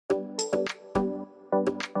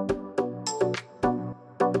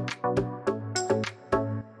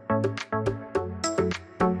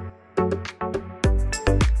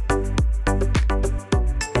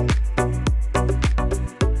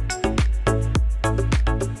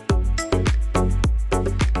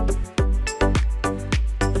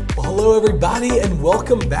Hello, everybody, and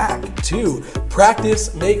welcome back to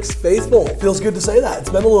Practice Makes Faithful. Feels good to say that. It's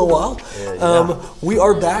been a little while. We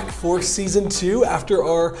are back for season 2 after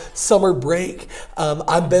our summer break.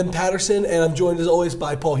 I'm Ben Patterson, and I'm joined as always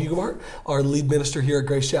by Paul Hugemart, our lead minister here at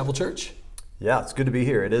Grace Chapel Church. Yeah, it's good to be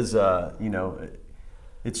here. It is,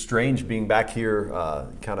 it's strange being back here,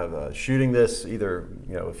 shooting this. Either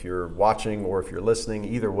if you're watching or if you're listening,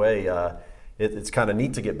 either way. It's kind of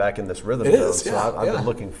neat to get back in this rhythm. It is, yeah. So I've been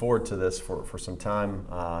looking forward to this for some time.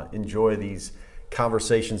 Enjoy these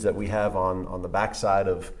conversations that we have on the backside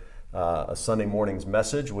of a Sunday morning's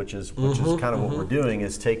message, which is kind of what we're doing,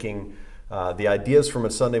 is taking the ideas from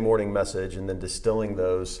a Sunday morning message and then distilling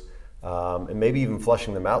those and maybe even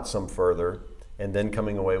fleshing them out some further, and then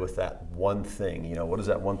coming away with that one thing. What is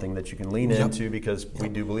that one thing that you can lean into? Because we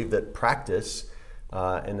do believe that practice,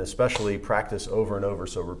 and especially practice over and over,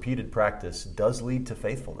 so repeated practice does lead to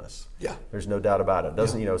faithfulness. Yeah, there's no doubt about it.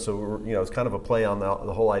 Doesn't So it's kind of a play on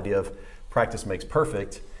the whole idea of practice makes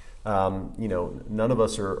perfect. None of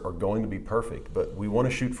us are going to be perfect, but we want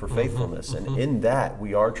to shoot for faithfulness, and in that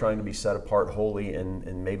we are trying to be set apart, holy,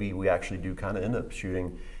 and maybe we actually do kind of end up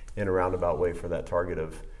shooting in a roundabout way for that target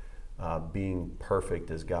of being perfect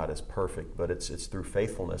as God is perfect, but it's through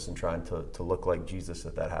faithfulness and trying to look like Jesus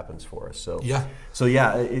that happens for us.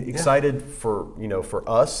 Excited for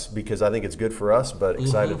us, because I think it's good for us, but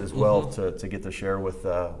excited as well to get to share with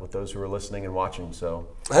those who are listening and watching. So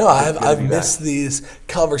I know I've missed these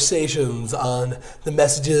conversations on the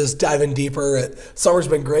messages, diving deeper. Summer's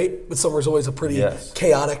been great, but summer's always a pretty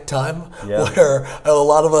chaotic time where a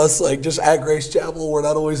lot of us, like just at Grace Chapel, we're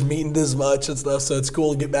not always meeting as much and stuff. So it's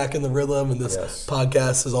cool to get back in the rhythm, and this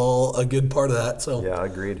podcast is all a good part of that. So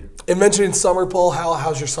agreed. And mentioning summer, Paul,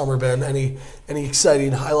 how's your summer been? Any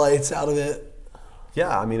exciting highlights out of it?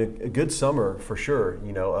 Yeah, I mean, a good summer for sure.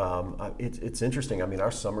 It's interesting. I mean,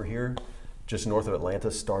 our summer here, just north of Atlanta,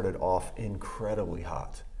 started off incredibly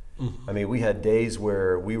hot. I mean, we had days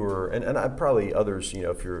where we were, and probably others,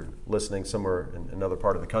 if you're listening somewhere in another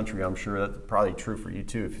part of the country, I'm sure that's probably true for you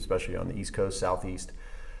too, especially on the East Coast, Southeast.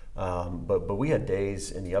 But we had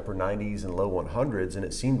days in the upper 90s and low 100s, and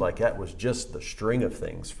it seemed like that was just the string of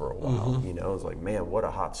things for a while. It was like, man, what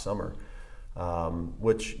a hot summer.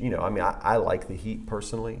 Which, I like the heat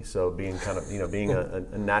personally. So being kind of, being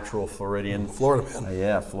a natural Floridian. Florida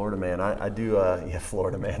man. Florida man. I do,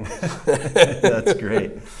 Florida man. That's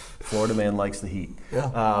great. Florida man likes the heat.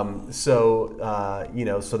 Yeah. So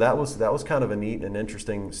that was kind of a neat and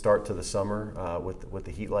interesting start to the summer with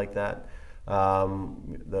the heat like that.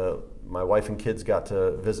 My wife and kids got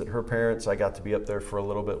to visit her parents. I got to be up there for a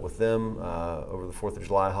little bit with them over the 4th of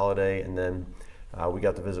July holiday, and then we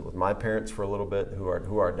got to visit with my parents for a little bit, who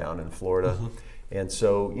are down in Florida. And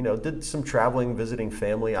so did some traveling, visiting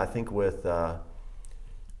family. I think with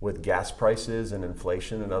gas prices and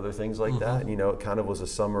inflation and other things like that, it kind of was a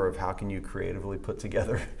summer of how can you creatively put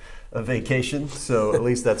together a vacation. So at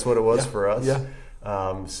least that's what it was for us. Yeah.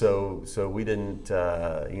 So we didn't,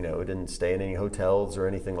 didn't stay in any hotels or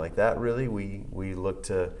anything like that. Really, we looked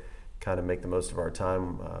to kind of make the most of our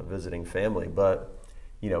time visiting family. But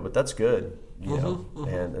that's good.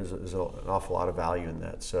 And there's an awful lot of value in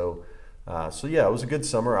that. So it was a good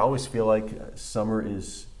summer. I always feel like summer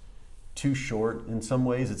is too short in some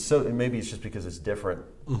ways. And maybe it's just because it's different.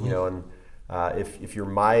 And if you're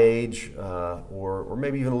my age or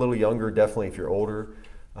maybe even a little younger, definitely if you're older.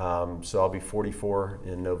 So I'll be 44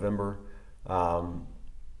 in November.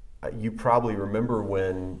 You probably remember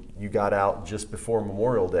when you got out just before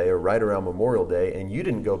Memorial Day or right around Memorial Day, and you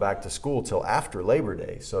didn't go back to school till after Labor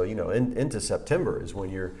Day. So, into September is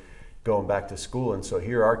when you're going back to school. And so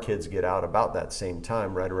here our kids get out about that same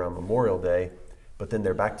time, right around Memorial Day, but then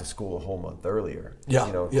they're back to school a whole month earlier.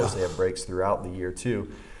 Of course they have breaks throughout the year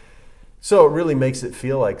too. So it really makes it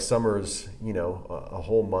feel like summer's, a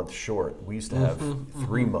whole month short. We used to have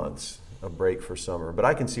 3 months of break for summer, but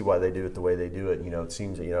I can see why they do it the way they do it. It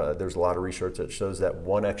seems there's a lot of research that shows that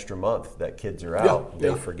one extra month that kids are out,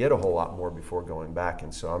 they forget a whole lot more before going back.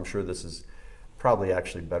 And so I'm sure this is probably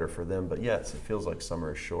actually better for them. But yes, it feels like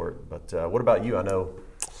summer is short. But what about you? I know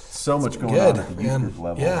so much going on at the youth group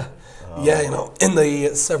level. In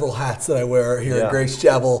the several hats that I wear here at Grace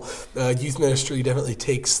Chapel, youth ministry definitely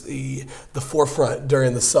takes the forefront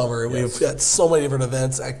during the summer. We've got so many different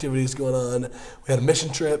events, activities going on. We had a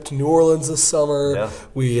mission trip to New Orleans this summer.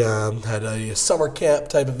 We had a summer camp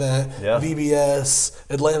type event, VBS,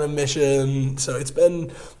 Atlanta Mission. So it's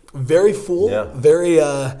been very full, very,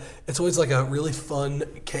 it's always like a really fun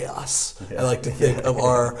chaos. I like to think of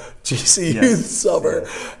our GC Youth Summer.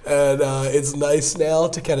 And it's nice now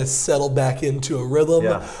to kind of settle back into a rhythm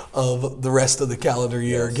of the rest of the calendar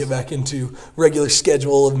year, get back into regular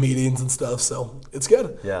schedule of meetings and stuff. So it's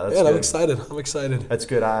good. Yeah, that's good. I'm excited. That's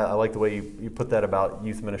good. I like the way you put that about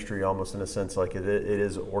youth ministry, almost in a sense like it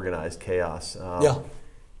is organized chaos.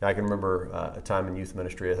 I can remember a time in youth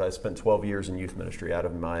ministry. I spent 12 years in youth ministry out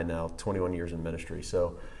of my now 21 years in ministry.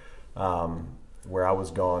 So where I was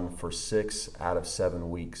gone for 6 out of 7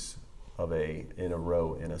 weeks in a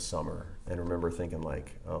row in a summer. And I remember thinking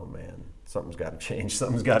like, oh man, something's got to change,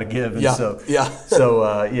 something's got to give. And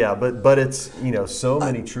but it's, so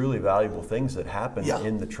many truly valuable things that happen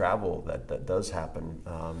in the travel that does happen,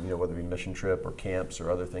 whether it be mission trip or camps or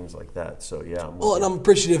other things like that. So and I'm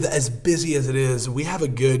appreciative that as busy as it is, we have a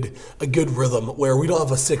good rhythm where we don't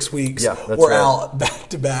have a 6 weeks. We're out back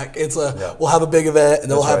to back. It's we'll have a big event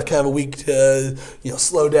and then we'll have kind of a week to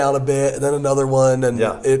slow down a bit and then another one and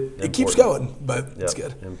it keeps going, but it's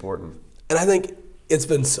good. Important. And I think it's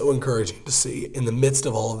been so encouraging to see in the midst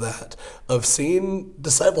of all of that, of seeing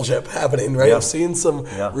discipleship happening, right? Of seeing some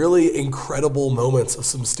really incredible moments of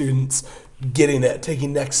some students getting it,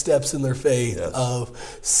 taking next steps in their faith,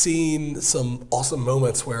 of seeing some awesome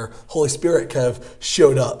moments where Holy Spirit kind of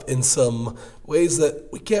showed up in some ways that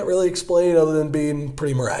we can't really explain other than being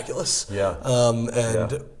pretty miraculous.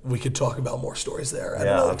 We could talk about more stories there at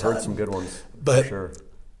another time. I've heard some good ones, but for sure.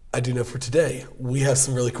 I do know for today, we have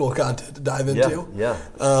some really cool content to dive into.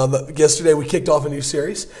 Yesterday, we kicked off a new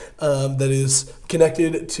series that is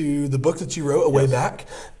connected to the book that you wrote, A Way Back.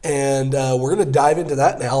 And we're going to dive into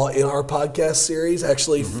that now in our podcast series.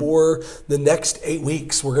 Actually, for the next 8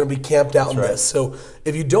 weeks, we're going to be camped out in this. So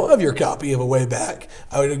if you don't have your copy of A Way Back,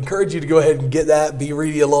 I would encourage you to go ahead and get that, be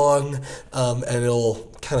reading along, and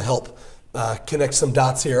it'll kind of help connect some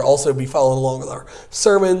dots here. Also be following along with our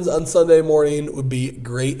sermons on Sunday morning would be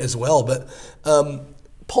great as well. But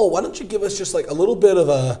Paul, why don't you give us just like a little bit of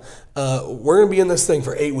we're going to be in this thing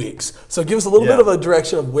for 8 weeks. So give us a little bit of a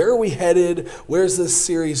direction of where are we headed? Where's this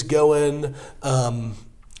series going?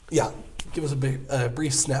 Give us a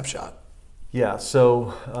brief snapshot.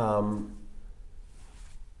 So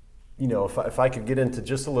if I could get into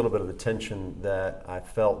just a little bit of the tension that I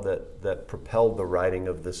felt that propelled the writing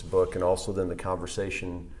of this book and also then the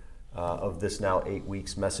conversation of this now 8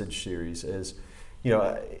 weeks message series is,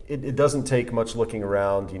 it doesn't take much looking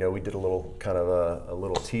around. We did a little kind of a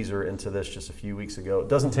little teaser into this just a few weeks ago. It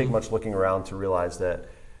doesn't take much looking around to realize that,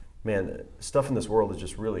 man, stuff in this world is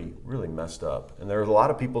just really, really messed up. And there's a lot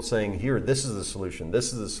of people saying, here, this is the solution.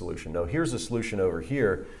 This is the solution. No, here's the solution over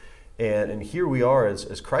here. And here we are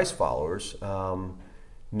as Christ followers,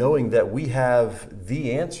 knowing that we have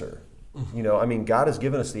the answer. God has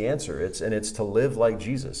given us the answer. It's to live like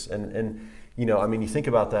Jesus. And you think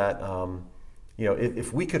about that.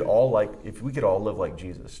 If we could all live like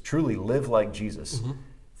Jesus, truly live like Jesus,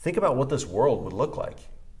 think about what this world would look like.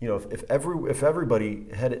 If everybody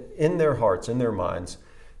had it in their hearts, in their minds,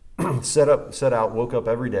 woke up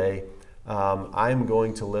every day. I'm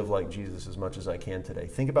going to live like Jesus as much as I can today.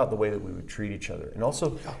 Think about the way that we would treat each other. And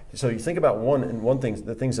also, so you think about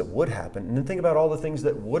the things that would happen, and then think about all the things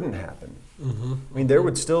that wouldn't happen. There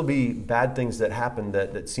would still be bad things that happen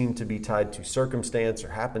that seem to be tied to circumstance or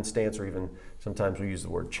happenstance, or even sometimes we use the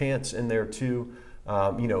word chance in there too.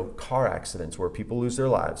 Car accidents where people lose their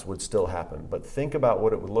lives would still happen. But think about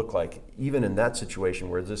what it would look like even in that situation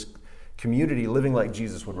where this community living like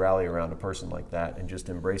Jesus would rally around a person like that and just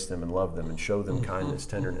embrace them and love them and show them kindness,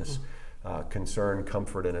 tenderness, concern,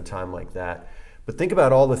 comfort in a time like that. But think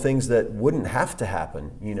about all the things that wouldn't have to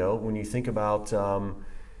happen, when you think about,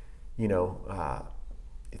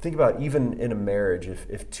 think about even in a marriage,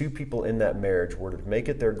 if two people in that marriage were to make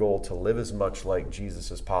it their goal to live as much like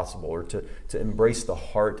Jesus as possible, or to embrace the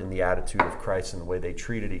heart and the attitude of Christ and the way they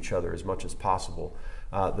treated each other as much as possible,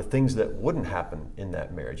 the things that wouldn't happen in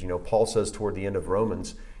that marriage. Paul says toward the end of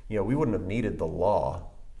Romans, we wouldn't have needed the law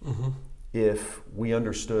if we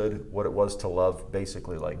understood what it was to love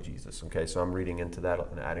basically like Jesus. Okay, so I'm reading into that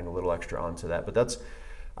and adding a little extra onto that. But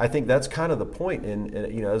I think that's kind of the point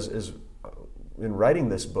as in writing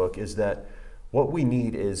this book, is that what we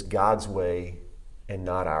need is God's way and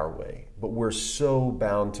not our way. But we're so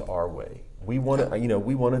bound to our way. We want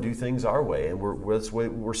to, do things our way, and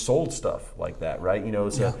we're sold stuff like that, right?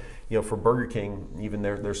 For Burger King, even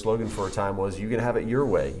their slogan for a time was, "You can have it your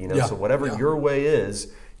way." So whatever your way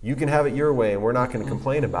is, you can have it your way, and we're not going to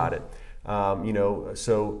complain about it.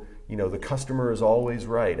 The customer is always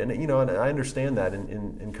right, and and I understand that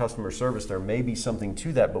in customer service there may be something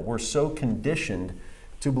to that, but we're so conditioned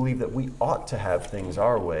to believe that we ought to have things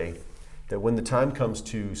our way, that when the time comes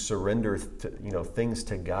to surrender things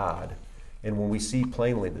to God, and when we see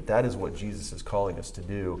plainly that that is what Jesus is calling us to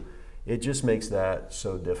do, it just makes that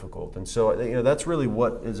so difficult. And so that's really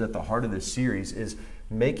what is at the heart of this series, is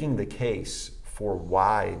making the case for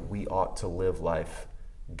why we ought to live life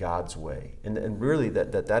God's way. And really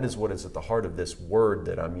that is what is at the heart of this word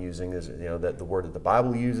that I'm using, is that the word that the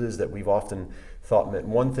Bible uses, that we've often thought meant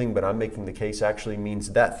one thing, but I'm making the case actually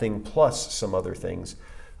means that thing plus some other things,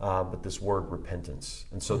 but this word repentance.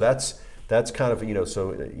 And so that's kind of,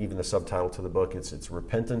 so even the subtitle to the book, it's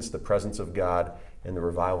repentance, the presence of God, and the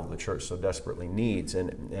revival the church so desperately needs.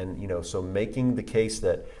 And so making the case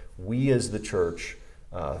that we as the church,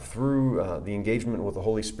 through the engagement with the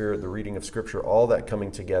Holy Spirit, the reading of Scripture, all that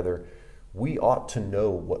coming together, we ought to know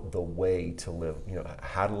what the way to live,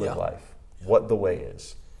 how to live life, what the way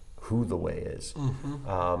is, who the way is.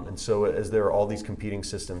 Mm-hmm. And so as there are all these competing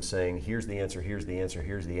systems saying, here's the answer, here's the answer,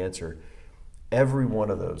 here's the answer, every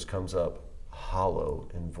one of those comes up hollow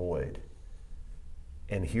and void.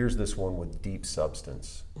 And here's this one with deep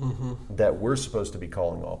substance that we're supposed to be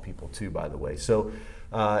calling all people to, by the way. So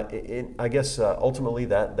I guess ultimately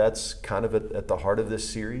that's kind of at the heart of this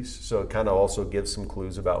series. So it kind of also gives some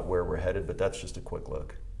clues about where we're headed, but that's just a quick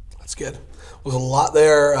look. That's good. There's a lot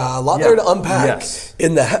there, there to unpack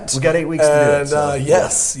in that. We've got 8 weeks to do it. So,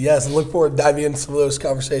 yes. And look forward to diving into some of those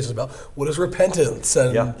conversations about what is repentance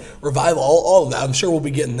and revival, all of that. I'm sure we'll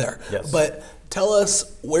be getting there. Yes. But tell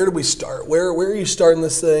us, where do we start? Where are you starting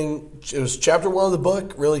this thing? It was chapter 1 of the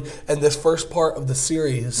book, really, and this first part of the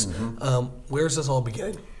series. Where's this all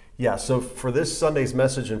beginning? Yeah, so for this Sunday's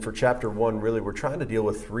message and for chapter 1, really, we're trying to deal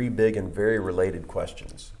with 3 big and very related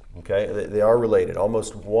questions. Okay, they are related.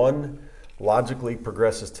 Almost one logically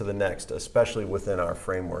progresses to the next, especially within our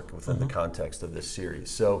framework, within the context of this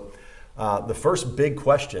series. So the first big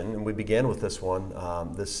question, and we began with this one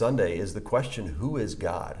this Sunday, is the question, who is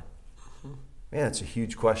God? Man, it's a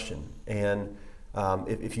huge question. And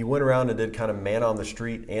if you went around and did kind of man on the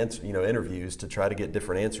street interviews to try to get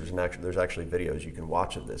different answers, and actually, there's actually videos you can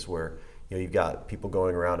watch of this where you've got people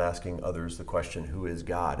going around asking others the question, who is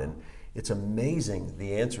God? And it's amazing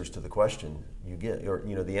the answers to the question you get, or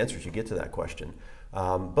the answers you get to that question.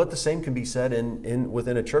 But the same can be said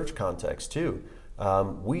within a church context too.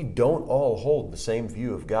 We don't all hold the same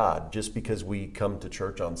view of God just because we come to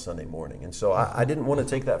church on Sunday morning. And so I didn't want to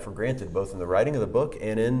take that for granted, both in the writing of the book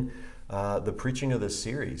and in the preaching of this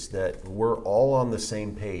series, that we're all on the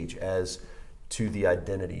same page as to the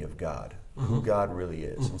identity of God, who God really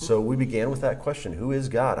is. And so we began with that question, who is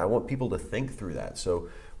God? I want people to think through that. So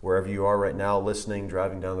wherever you are right now, listening,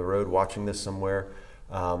 driving down the road, watching this somewhere,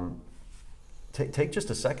 take just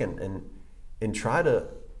a second and try to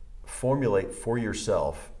formulate for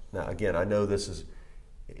yourself. Now, again, I know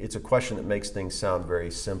it's a question that makes things sound very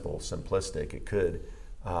simple, simplistic. It could.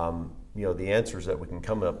 The answers that we can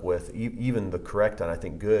come up with, even the correct and I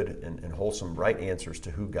think good and wholesome right answers to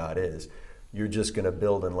who God is, you're just going to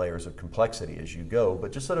build in layers of complexity as you go.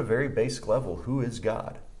 But just at a very basic level, who is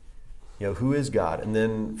God? Who is God? And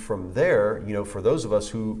then from there, for those of us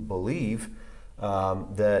who believe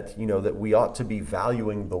that we ought to be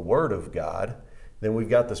valuing the Word of God, then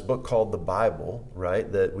we've got this book called the Bible,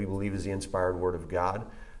 right, that we believe is the inspired Word of God.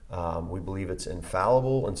 We believe it's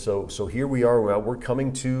infallible. And so here we are, we're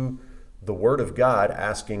coming to the Word of God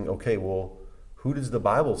asking, okay, well, who does the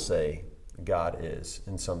Bible say God is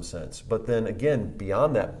in some sense? But then again,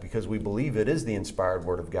 beyond that, because we believe it is the inspired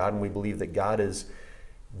Word of God, and we believe that God is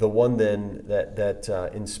the one then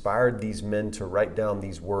that inspired these men to write down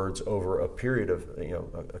these words over a period of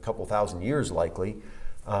a couple thousand years likely,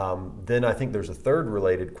 then I think there's a third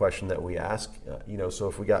related question that we ask. So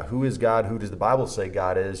if we got who is God, who does the Bible say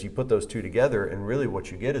God is, you put those two together, and really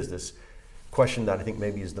what you get is this question that I think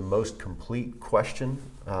maybe is the most complete question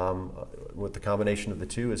with the combination of the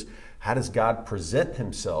two, is how does God present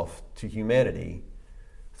himself to humanity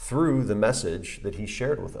through the message that he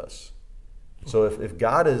shared with us? So if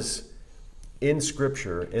God is in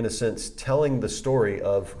Scripture, in a sense, telling the story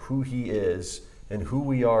of who he is and who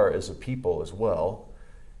we are as a people as well,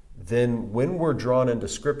 then when we're drawn into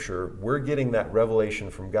Scripture, we're getting that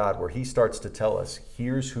revelation from God where he starts to tell us,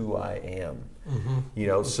 here's who I am.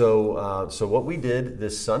 So what we did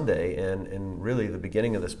this Sunday and really the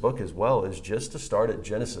beginning of this book as well is just to start at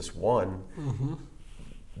Genesis 1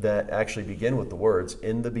 that actually begin with the words,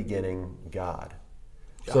 in the beginning, God.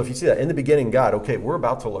 So if you see that, in the beginning, God, okay, we're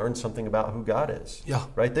about to learn something about who God is. Yeah.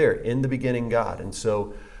 Right there, in the beginning, God. And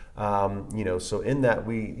so So in that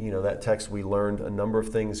that text, we learned a number of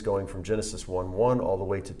things going from Genesis 1:1 all the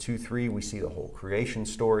way to 2:3. We see the whole creation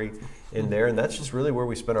story in there, and that's just really where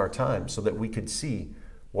we spent our time, so that we could see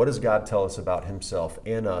what does God tell us about himself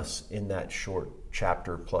and us in that short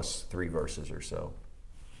chapter plus 3 verses or so.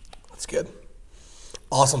 That's good.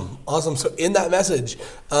 Awesome. So in that message,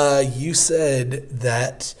 you said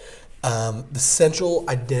that the central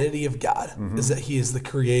identity of God is that he is the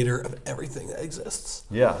creator of everything that exists.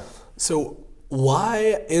 Yeah. So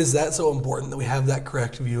why is that so important that we have that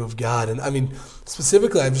correct view of God? And I mean,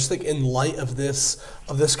 specifically, I'm just thinking in light of this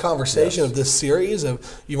conversation, of this series,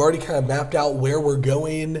 you've already kind of mapped out where we're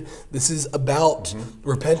going. This is about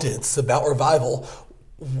repentance, it's about revival.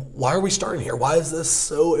 Why are we starting here? Why is this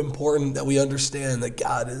so important that we understand that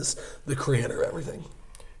God is the creator of everything?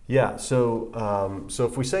 Yeah, so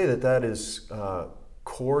if we say that is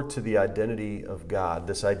core to the identity of God,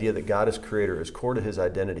 this idea that God is creator is core to his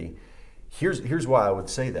identity, here's why I would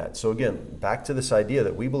say that. So again, back to this idea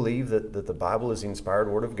that we believe that the Bible is the inspired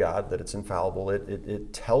word of God, that it's infallible,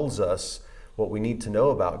 it tells us what we need to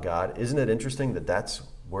know about God. Isn't it interesting that that's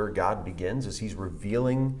where God begins, as he's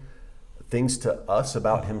revealing things to us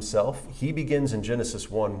about himself? He begins in Genesis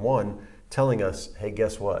 1:1 telling us, hey,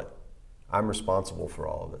 guess what? I'm responsible for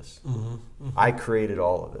all of this. I created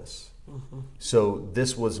all of this. So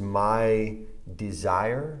this was my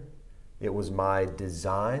desire. It was my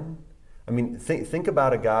design. I mean, think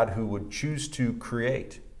about a God who would choose to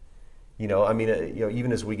create.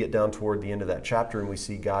 Even as we get down toward the end of that chapter and we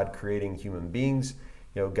see God creating human beings,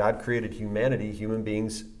 God created humanity, human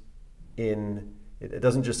beings it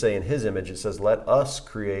doesn't just say in his image, it says, let us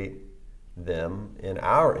create them in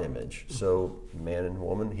our image. So man and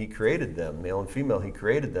woman, he created them. Male and female, he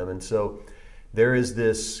created them. And so there is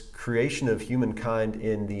this creation of humankind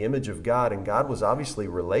in the image of God, and God was obviously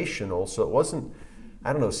relational. So it wasn't,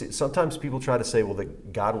 I don't know, sometimes people try to say, well,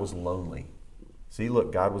 that God was lonely. See,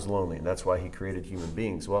 look, God was lonely, and that's why he created human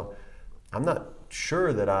beings. Well, I'm not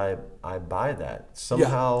sure that I buy that.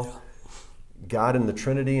 Somehow God in the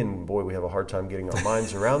Trinity, and boy, we have a hard time getting our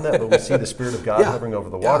minds around that, but we see the Spirit of God hovering over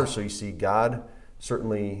the water. So you see God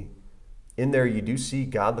certainly in there. You do see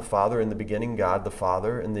God the Father in the beginning, God the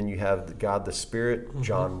Father, and then you have God the Spirit.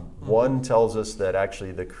 John 1 tells us that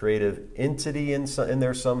actually the creative entity in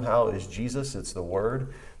there somehow is Jesus. It's the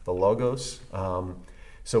Word, the Logos.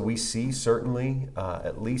 So we see certainly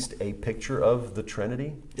at least a picture of the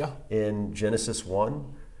Trinity in Genesis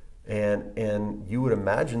 1. And you would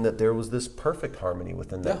imagine that there was this perfect harmony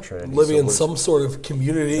within that Trinity. Living in some sort of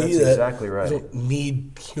community that's exactly right. Doesn't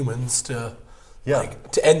need humans to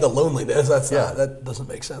end the loneliness. That doesn't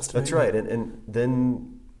make sense to me. That's right. And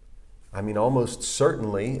then, I mean, almost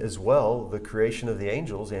certainly as well, the creation of the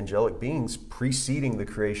angels, angelic beings, preceding the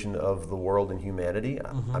creation of the world and humanity.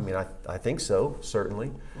 I mean, I think so,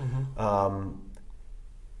 certainly.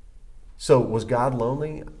 So was God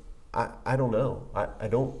lonely? I don't know. I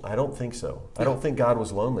don't think so. I don't think God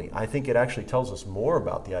was lonely. I think it actually tells us more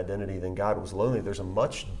about the identity than God was lonely. There's a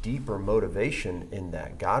much deeper motivation in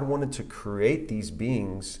that. God wanted to create these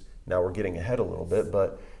beings, now we're getting ahead a little bit,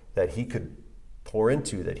 but that he could pour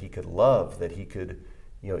into, that he could love, that he could,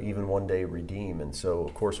 even one day redeem. And so,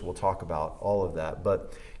 of course, we'll talk about all of that.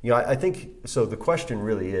 But, I think, so the question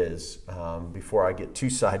really is, before I get too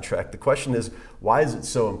sidetracked, the question is, why is it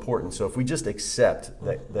so important? So if we just accept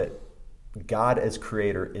that God as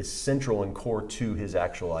creator is central and core to his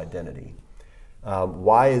actual identity,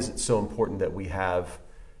 why is it so important that we have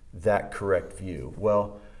that correct view?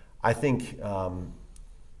 Well, I think,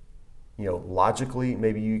 logically,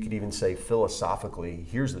 maybe you could even say philosophically,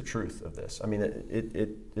 here's the truth of this. I mean,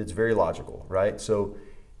 it's very logical, right? So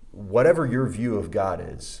whatever your view of God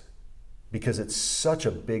is, because it's such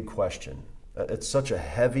a big question, it's such a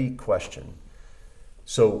heavy question.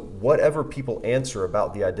 So whatever people answer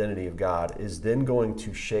about the identity of God is then going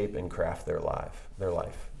to shape and craft their life, their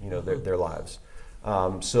lives.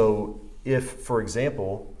 So if, for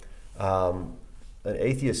example, an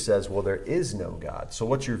atheist says, well, there is no God. So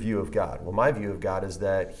what's your view of God? Well, my view of God is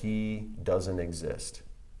that he doesn't exist.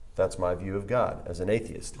 That's my view of God as an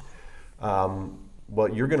atheist. Well,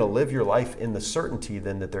 you're going to live your life in the certainty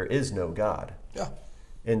then that there is no God. Yeah.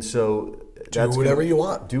 And so do whatever you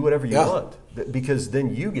want. Do whatever you want, because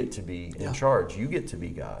then you get to be in charge. You get to be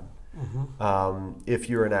God. If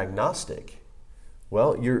you're an agnostic,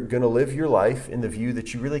 well, you're going to live your life in the view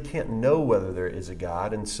that you really can't know whether there is a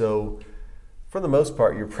God. And so for the most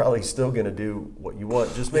part, you're probably still going to do what you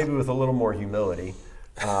want, just maybe with a little more humility.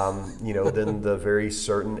 Than the very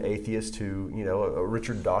certain atheist who,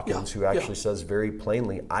 Richard Dawkins, who actually says very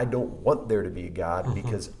plainly, I don't want there to be a God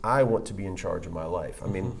because I want to be in charge of my life. I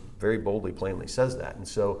mean, very boldly, plainly says that. And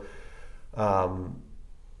so,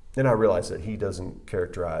 and I realize that he doesn't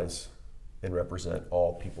characterize and represent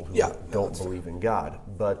all people who don't believe in God.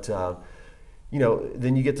 But,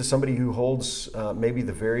 then you get to somebody who holds maybe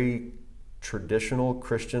the very traditional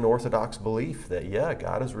Christian Orthodox belief that,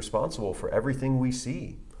 God is responsible for everything we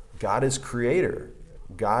see. God is creator.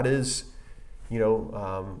 God is,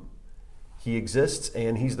 he exists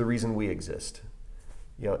and he's the reason we exist.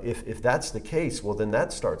 If that's the case, well, then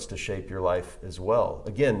that starts to shape your life as well.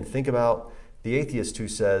 Again, think about the atheist who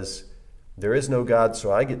says, there is no God,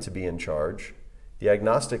 so I get to be in charge. The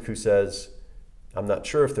agnostic who says, I'm not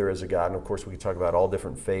sure if there is a God. And of course, we can talk about all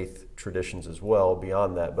different faith traditions as well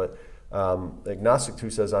beyond that. But agnostic who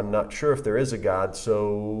says, I'm not sure if there is a God,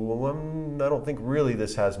 so I don't think really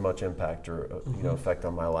this has much impact or effect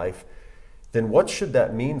on my life. Then what should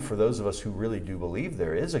that mean for those of us who really do believe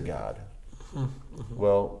there is a God?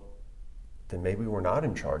 Well, then maybe we're not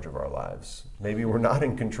in charge of our lives. Maybe we're not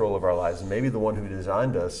in control of our lives. And maybe the one who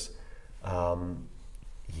designed us,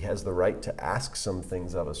 he has the right to ask some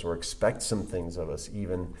things of us or expect some things of us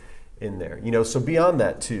even in there. So beyond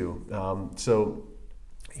that too. So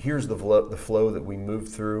here's the flow that we move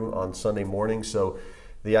through on Sunday morning. So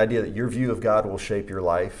the idea that your view of God will shape your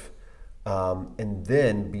life. And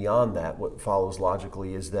then beyond that, what follows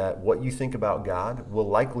logically is that what you think about God will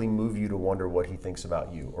likely move you to wonder what he thinks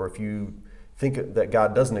about you. Or if you think that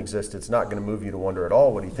God doesn't exist, it's not going to move you to wonder at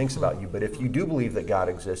all what he thinks about you. But if you do believe that God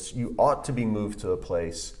exists, you ought to be moved to a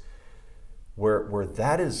place where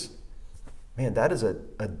that is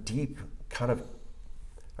a deep kind of,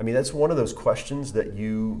 that's one of those questions that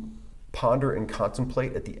you ponder and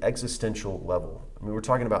contemplate at the existential level. We're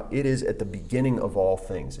talking about it is at the beginning of all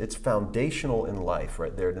things. It's foundational in life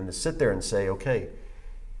right there. Then to sit there and say, okay,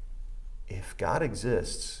 if God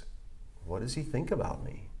exists, what does he think about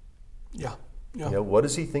me? Yeah. What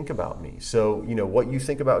does he think about me? So, what you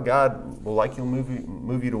think about God will likely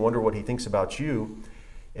move you to wonder what he thinks about you.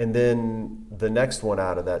 And then the next one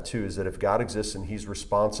out of that too is that if God exists and he's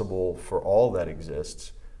responsible for all that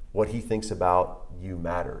exists, what he thinks about you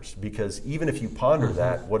matters. Because even if you ponder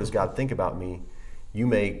that, what does God think about me? You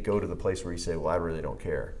may go to the place where you say, well, I really don't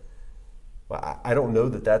care. Well, I don't know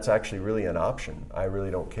that that's actually really an option. I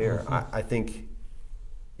really don't care. I think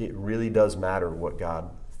it really does matter what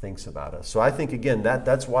God thinks about us. So I think, again,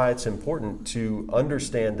 that's why it's important to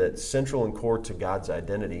understand that central and core to God's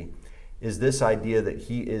identity is this idea that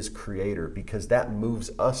he is creator, because that moves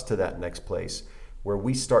us to that next place where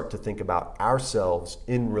we start to think about ourselves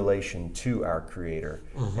in relation to our creator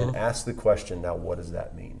and ask the question, now what does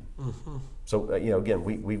that mean? So, again,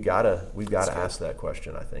 we've got to ask that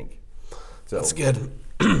question, I think. So. That's good.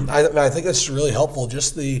 I think that's really helpful.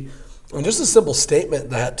 Just a simple statement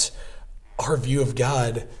that our view of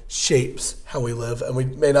God shapes how we live, and we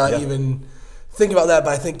may not even think about that,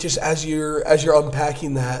 but I think just as you're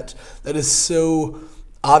unpacking that is so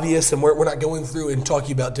obvious, and we're not going through and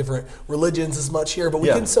talking about different religions as much here, but we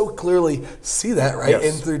can so clearly see that, right?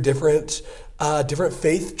 Yes. And through different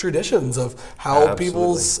faith traditions of how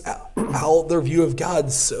how their view of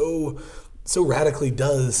God so radically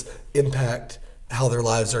does impact how their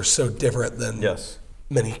lives are so different than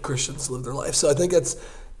many Christians live their life. So I think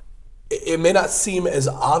it may not seem as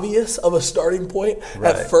obvious of a starting point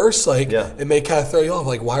at first. It may kind of throw you off.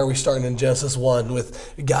 Like, why are we starting in Genesis 1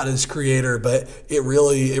 with God as creator? But it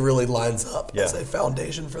really lines up as a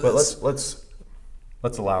foundation for this.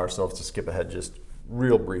 Let's allow ourselves to skip ahead just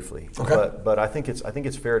real briefly. Okay. But I think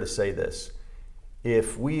it's fair to say this.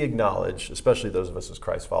 If we acknowledge, especially those of us as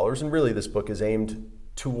Christ followers, and really this book is aimed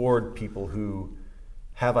toward people who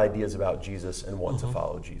have ideas about Jesus and want to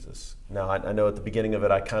follow Jesus. Now, I know at the beginning of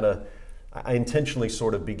it, I intentionally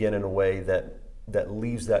sort of begin in a way that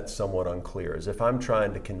leaves that somewhat unclear, as if I'm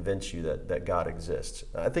trying to convince you that God exists.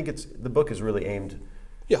 I think the book is really aimed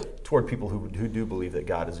toward people who do believe that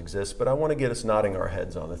God exists, but I want to get us nodding our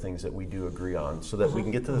heads on the things that we do agree on so that we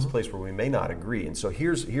can get to this place where we may not agree. And so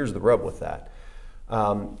here's the rub with that.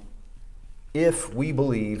 If we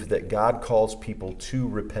believe that God calls people to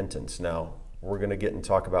repentance, now we're going to get and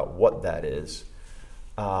talk about what that is,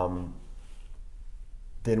 then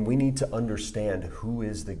we need to understand who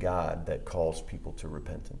is the God that calls people to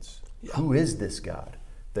repentance. Yeah. Who is this God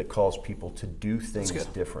that calls people to do things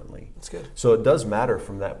differently? That's good. So it does matter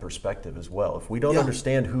from that perspective as well. If we don't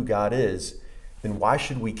understand who God is, then why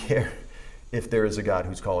should we care if there is a God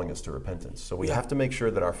who's calling us to repentance? So we have to make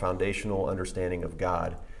sure that our foundational understanding of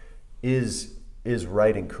God is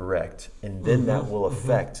right and correct, and then that will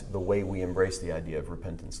affect the way we embrace the idea of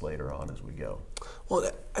repentance later on as we go. Well,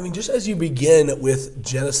 just as you begin with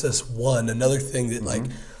Genesis 1, another thing that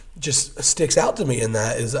just sticks out to me in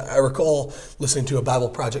that is I recall listening to a Bible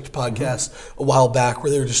Project podcast a while back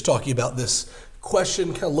where they were just talking about this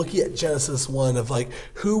question, kind of looking at Genesis 1 of like,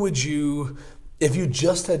 who would you, if you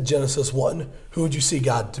just had Genesis 1, who would you see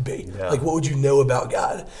God to be? Yeah. Like, what would you know about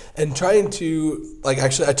God? And trying to, like,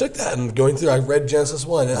 actually, I took that and going through, I read Genesis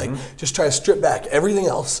 1 and like just try to strip back everything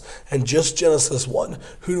else and just Genesis 1.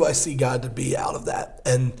 Who do I see God to be out of that?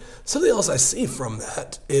 And something else I see from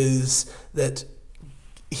that is that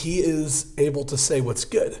he is able to say what's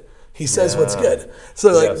good. He says what's good.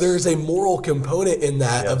 So like there's a moral component in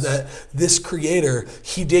that of that this creator,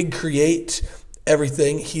 he did create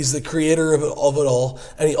everything. He's the creator of it all.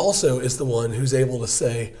 And he also is the one who's able to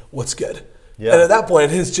say what's good. Yeah. And at that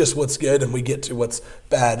point, it is just what's good, and we get to what's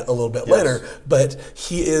bad a little bit later. But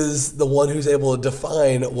he is the one who's able to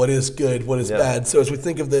define what is good, what is bad. So as we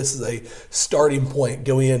think of this as a starting point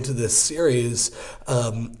going into this series,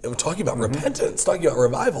 we're talking about repentance, talking about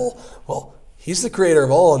revival. Well, he's the creator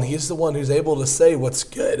of all, and he's the one who's able to say what's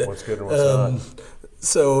good. What's good and what's not.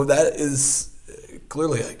 So that is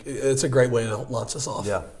clearly, it's a great way to launch us off.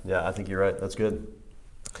 Yeah, I think you're right. That's good.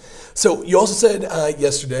 So you also said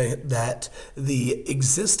yesterday that the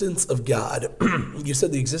existence of God, you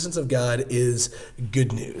said the existence of God is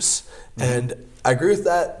good news. And I agree with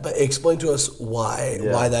that, but explain to us why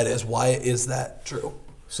that is. Why is that true?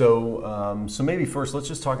 So maybe first, let's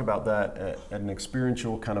just talk about that at an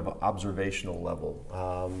experiential kind of observational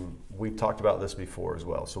level. We've talked about this before as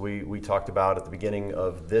well. So we talked about at the beginning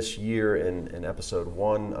of this year in episode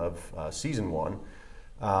 1 of season 1,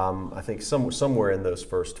 I think somewhere in those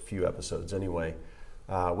first few episodes anyway,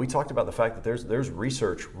 we talked about the fact that there's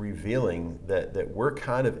research revealing that we're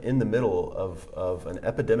kind of in the middle of an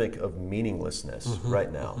epidemic of meaninglessness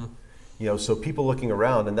right now. You know, so people looking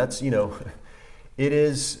around, and that's, you know, it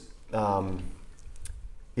is,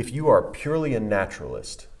 if you are purely a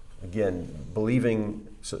naturalist, again, believing,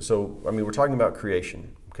 so I mean, we're talking about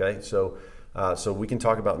creation, okay? So we can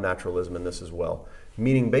talk about naturalism in this as well.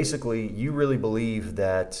 Meaning, basically, you really believe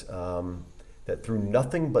that that through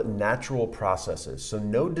nothing but natural processes, so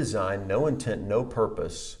no design, no intent, no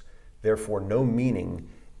purpose, therefore no meaning,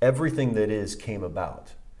 everything that is came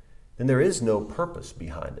about. Then there is no purpose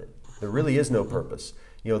behind it. There really is no purpose.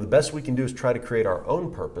 You know, the best we can do is try to create our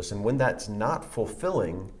own purpose, and when that's not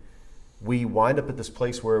fulfilling, we wind up at this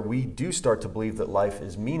place where we do start to believe that life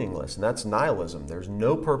is meaningless, and that's nihilism. There's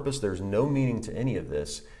no purpose, there's no meaning to any of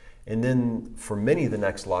this. And then for many, the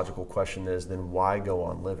next logical question is, then why go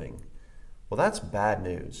on living? Well, that's bad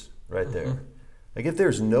news right there. Like, if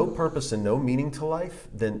there's no purpose and no meaning to life,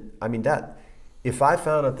 then, I mean, that, if I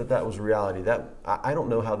found out that was reality, that I don't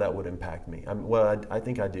know how that would impact me. I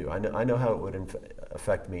think I do. I know how it would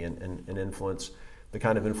affect me and influence, the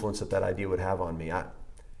kind of influence that idea would have on me. I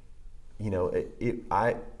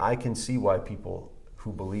can see why people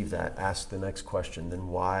who believe that ask the next question, then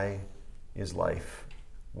why is life,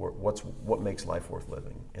 what makes life worth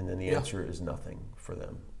living? And then the answer is nothing for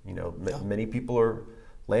them. You know, many people are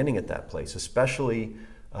landing at that place, especially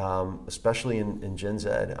in Gen Z.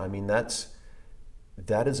 I mean,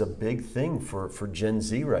 that is a big thing for Gen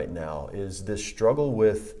Z right now, is this struggle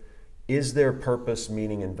with, is there purpose,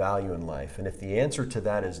 meaning, and value in life? And if the answer to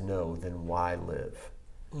that is no, then why live?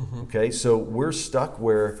 Okay, so we're stuck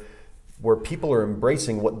where people are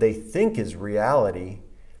embracing what they think is reality,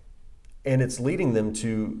 and it's leading them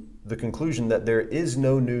to the conclusion that there is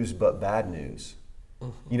no news but bad news.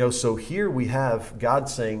 You know, so here we have God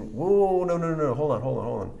saying, whoa, no, hold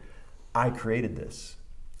on. I created this.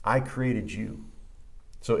 I created you.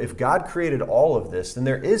 So if God created all of this, then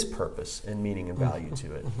there is purpose and meaning and value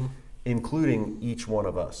to it, including each one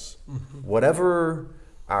of us. Whatever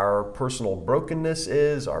our personal brokenness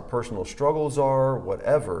is, our personal struggles are,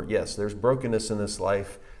 whatever. Yes, there's brokenness in this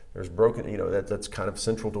life. There's that's kind of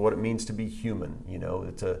central to what it means to be human.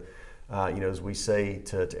 As we say,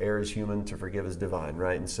 to err is human, to forgive is divine,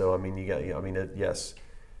 right? And so, I mean, yes,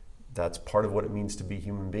 that's part of what it means to be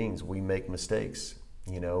human beings. We make mistakes.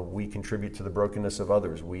 You know, we contribute to the brokenness of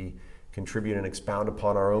others. We contribute and expound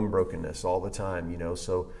upon our own brokenness all the time. You know,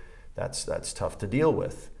 so that's tough to deal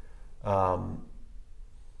with.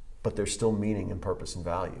 But there's still meaning and purpose and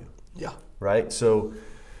value. Yeah. Right. So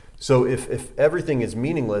if everything is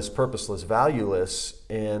meaningless, purposeless, valueless,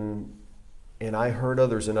 and I hurt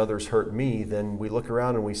others and others hurt me, then we look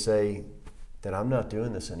around and we say, then I'm not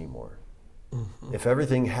doing this anymore. If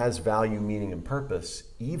everything has value, meaning, and purpose,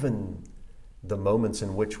 even the moments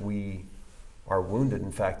in which we are wounded.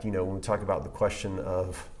 In fact, you know, when we talk about the question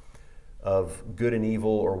of good and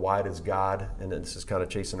evil, or why does God, and this is kind of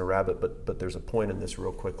chasing a rabbit, but there's a point in this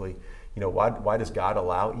real quickly. You know, why does God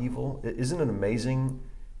allow evil? Isn't it amazing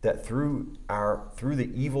that through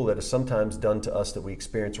the evil that is sometimes done to us that we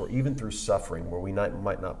experience, or even through suffering, where we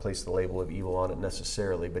might not place the label of evil on it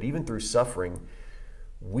necessarily, but even through suffering,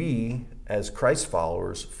 we, as Christ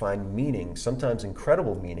followers, find meaning, sometimes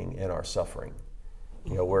incredible meaning, in our suffering.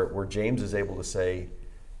 You know, where James is able to say,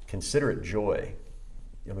 consider it joy.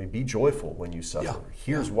 I mean, be joyful when you suffer.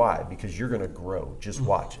 Here's why: because you're going to grow. Just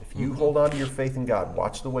watch. If you hold on to your faith in God,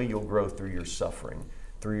 watch the way you'll grow through your suffering,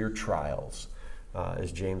 through your trials,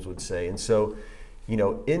 as James would say. And so, you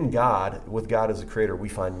know, in God, with God as a creator, we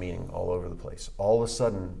find meaning all over the place. All of a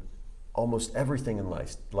sudden, almost everything in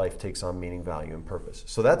life takes on meaning, value, and purpose.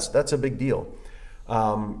 So that's a big deal.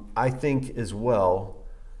 I think as well,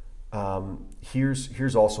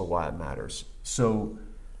 here's also why it matters. So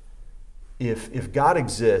if God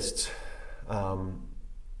exists,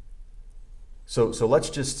 so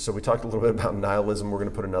we talked a little bit about nihilism. We're going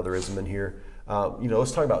to put another ism in here.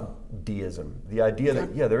 Let's talk about deism. The idea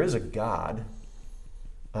that, there is a God,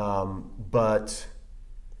 but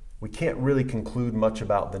we can't really conclude much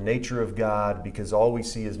about the nature of God, because all we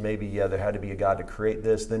see is maybe, there had to be a God to create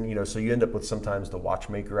this. Then, so you end up with sometimes the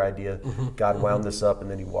watchmaker idea. God wound this up and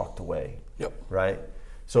then he walked away. Right?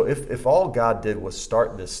 So if all God did was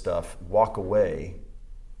start this stuff, walk away,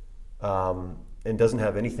 and doesn't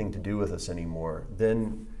have anything to do with us anymore,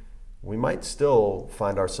 then we might still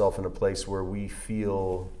find ourselves in a place where we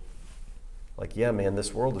feel like,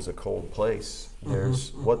 this world is a cold place.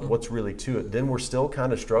 There's what's really to it. Then we're still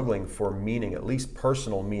kind of struggling for meaning, at least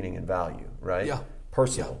personal meaning and value, right?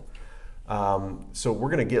 Personal. So we're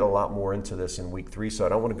going to get a lot more into this in week 3, so I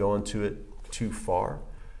don't want to go into it too far.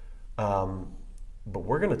 But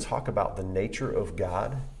we're going to talk about the nature of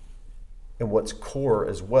God and what's core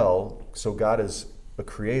as well. So God is a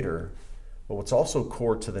creator, but what's also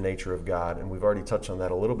core to the nature of God, and we've already touched on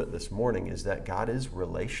that a little bit this morning, is that God is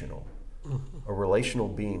relational. A relational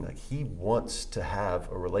being. Like, he wants to have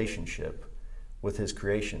a relationship with his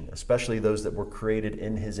creation, especially those that were created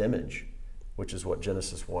in his image, which is what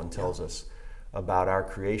Genesis 1 tells us about our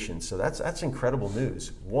creation. So that's incredible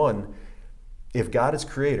news. One, if God is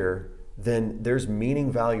creator, then there's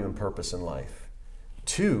meaning, value, and purpose in life.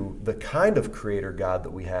 2, the kind of creator God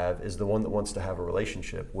that we have is the one that wants to have a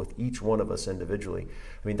relationship with each one of us individually.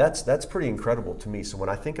 I mean, that's pretty incredible to me. So when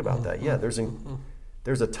I think about that,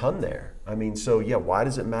 there's a ton there. I mean, so why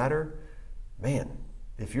does it matter? Man,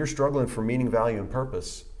 if you're struggling for meaning, value, and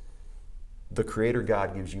purpose, the creator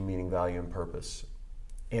God gives you meaning, value, and purpose.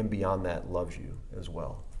 And beyond that, loves you as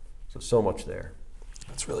well. So much there.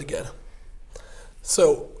 That's really good.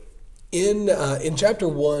 So in chapter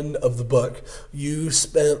 1 of the book, you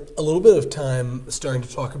spent a little bit of time starting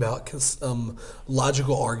to talk about some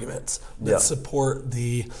logical arguments that support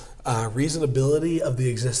the reasonability of the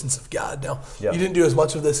existence of God. Now, you didn't do as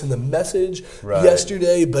much of this in the message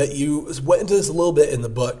yesterday, but you went into this a little bit in the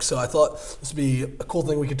book. So I thought this would be a cool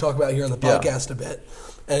thing we could talk about here on the podcast a bit.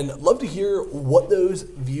 And I'd love to hear what those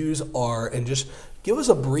views are and just give us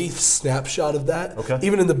a brief snapshot of that. Okay.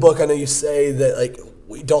 Even in the book, I know you say that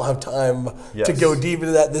we don't have time to go deep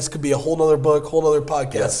into that. This could be a whole nother book, whole nother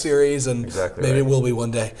podcast series, and maybe it will be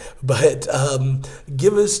one day. But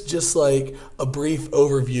give us just a brief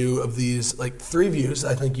overview of these 3 views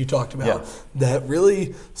I think you talked about that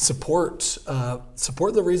really support the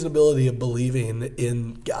reasonability of believing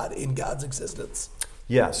in God, in God's existence.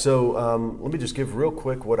 Yeah. So let me just give real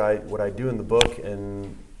quick what I do in the book,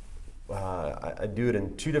 and I do it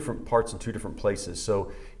in 2 different parts in 2 different places.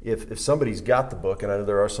 So if somebody's got the book, and I know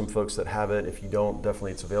there are some folks that have it, if you don't,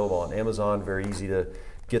 definitely it's available on Amazon, very easy to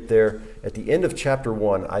get there. At the end of chapter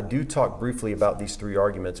 1, I do talk briefly about these 3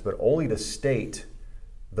 arguments, but only to state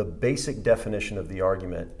the basic definition of the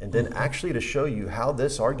argument, and then actually to show you how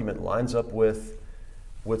this argument lines up with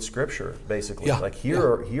Scripture, basically.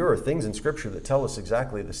 Here are things in Scripture that tell us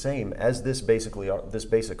exactly the same as this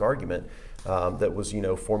basic argument that was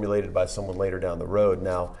formulated by someone later down the road.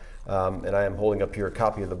 Now, and I am holding up here a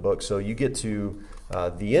copy of the book. So you get to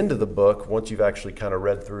the end of the book once you've actually kind of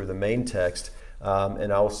read through the main text.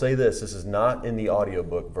 And I will say this is not in the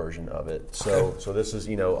audiobook version of it. So this is,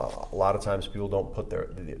 a lot of times people don't put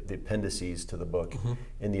the appendices to the book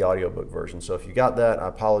in the audiobook version. So if you got that, I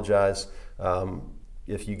apologize.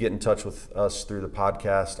 If you get in touch with us through the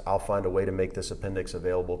podcast, I'll find a way to make this appendix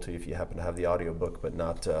available to you if you happen to have the audiobook, but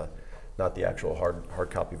not the actual hard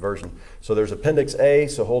copy version. So there's Appendix A,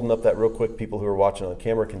 so holding up that real quick, people who are watching on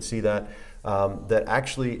camera can see that, that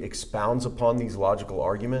actually expounds upon these logical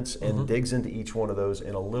arguments and digs into each one of those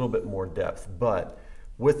in a little bit more depth. But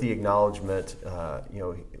with the acknowledgement,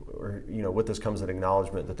 with this comes an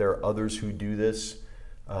acknowledgement that there are others who do this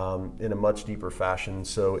in a much deeper fashion.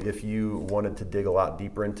 So if you wanted to dig a lot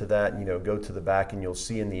deeper into that, go to the back and you'll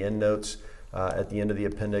see in the end notes at the end of the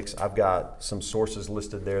appendix, I've got some sources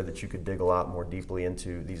listed there that you could dig a lot more deeply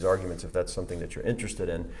into these arguments if that's something that you're interested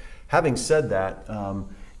in. Having said that,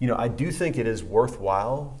 I do think it is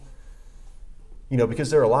worthwhile, because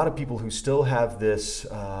there are a lot of people who still have this,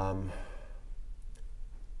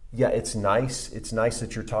 it's nice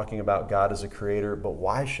that you're talking about God as a creator, but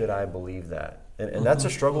why should I believe that? And that's a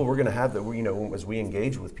struggle we're going to have as we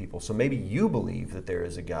engage with people. So maybe you believe that there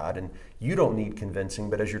is a God and you don't need convincing,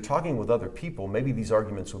 but as you're talking with other people, maybe these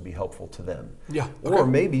arguments would be helpful to them. Yeah. Okay. Or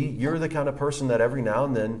maybe you're the kind of person that every now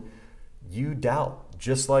and then you doubt,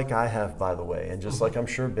 just like I have, by the way, and just like I'm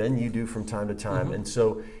sure, Ben, you do from time to time. And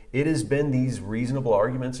so it has been these reasonable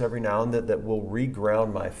arguments every now and then that will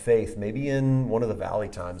reground my faith, maybe in one of the valley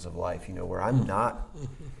times of life, where I'm not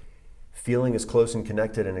feeling as close and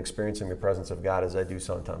connected and experiencing the presence of God as I do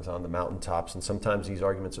sometimes on the mountaintops. And sometimes these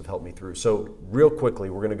arguments have helped me through. So real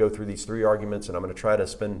quickly, we're going to go through these 3 arguments, and I'm going to try to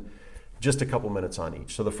spend just a couple minutes on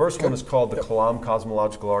each. So the first one is called the Kalam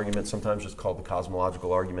cosmological argument, sometimes just called the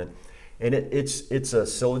cosmological argument. And it's a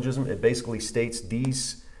syllogism. It basically states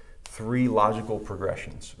these 3 logical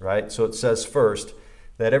progressions, right? So it says first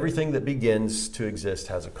that everything that begins to exist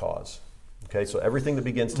has a cause. Okay, so everything that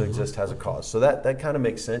begins to exist has a cause. So that kind of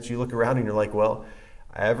makes sense. You look around and you're like, well,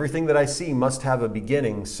 everything that I see must have a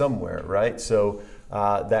beginning somewhere, right? So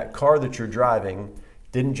that car that you're driving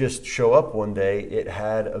didn't just show up one day. It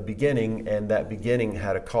had a beginning, and that beginning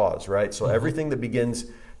had a cause, right? So everything that begins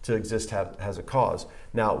to exist has a cause.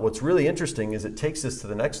 Now, what's really interesting is it takes this to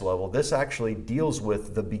the next level. This actually deals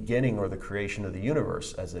with the beginning or the creation of the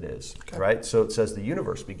universe as it is, right? So it says the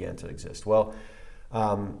universe began to exist. Well,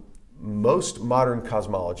 most modern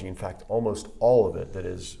cosmology, in fact, almost all of it that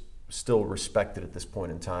is still respected at this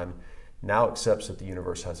point in time, now accepts that the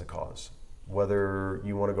universe has a cause. Whether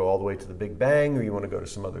you want to go all the way to the Big Bang or you want to go to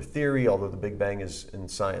some other theory, although the Big Bang is in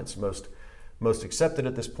science most accepted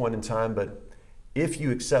at this point in time, but if you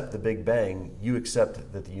accept the Big Bang, you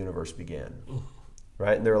accept that the universe began,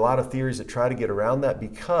 right? And there are a lot of theories that try to get around that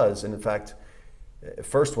because, and in fact,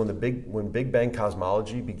 first when Big Bang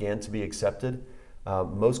cosmology began to be accepted,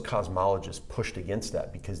 most cosmologists pushed against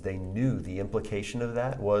that because they knew the implication of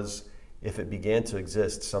that was if it began to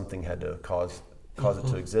exist, something had to cause it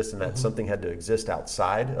to exist, and that something had to exist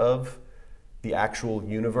outside of the actual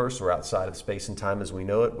universe or outside of space and time as we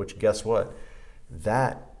know it, which guess what?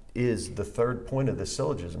 That is the third point of this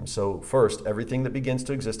syllogism. So first, everything that begins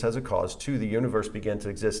to exist has a cause. 2, the universe began to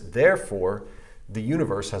exist. Therefore, the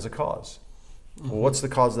universe has a cause. Well, what's the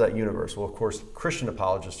cause of that universe? Well, of course, Christian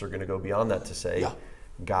apologists are going to go beyond that to say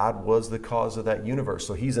God was the cause of that universe.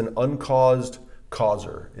 So he's an uncaused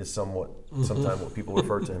causer is sometimes what people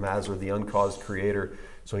refer to him as, or the uncaused creator.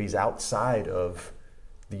 So he's outside of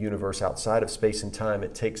the universe, outside of space and time.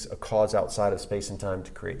 It takes a cause outside of space and time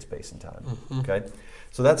to create space and time. Okay?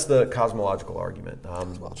 So that's the cosmological argument.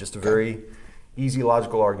 Just a very easy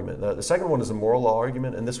logical argument. The second one is a moral law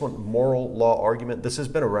argument, and this one, moral law argument, this has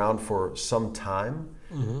been around for some time,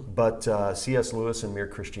 but C.S. Lewis in Mere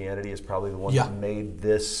Christianity is probably the one that made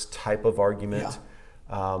this type of argument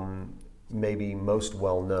maybe most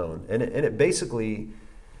well known. And it basically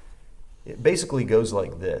goes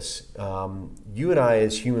like this. You and I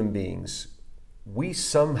as human beings, we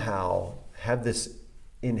somehow have this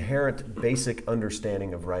inherent basic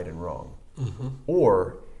understanding of right and wrong.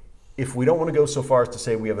 Or if we don't want to go so far as to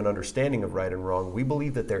say we have an understanding of right and wrong, we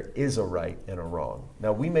believe that there is a right and a wrong.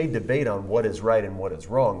 Now, we may debate on what is right and what is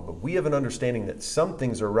wrong, but we have an understanding that some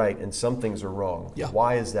things are right and some things are wrong.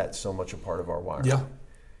 Why is that so much a part of our wiring?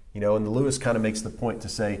 And Lewis kind of makes the point to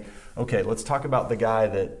say, okay, let's talk about the guy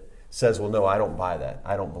that says, well, no, I don't buy that.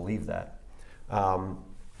 I don't believe that.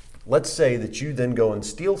 Let's say that you then go and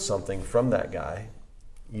steal something from that guy.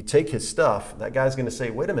 You take his stuff. That guy's going to say,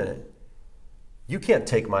 wait a minute. You can't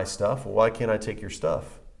take my stuff. Well, why can't I take your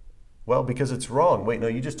stuff? Well, because it's wrong. Wait, no,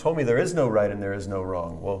 you just told me there is no right and there is no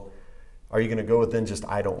wrong. Well, are you going to go with then just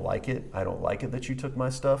I don't like it? I don't like it that you took my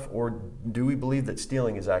stuff? Or do we believe that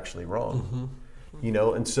stealing is actually wrong?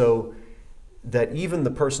 And so that even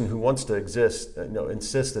the person who wants to insists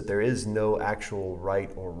that there is no actual right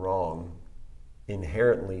or wrong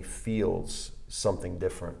inherently feels something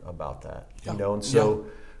different about that. And so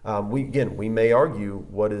we may argue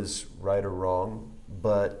what is right or wrong,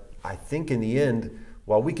 but I think in the end,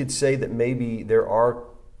 while we could say that maybe there are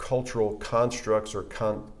cultural constructs or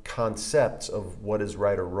concepts of what is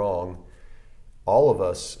right or wrong, all of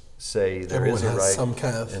us say there is a right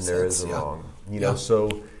and there is a wrong.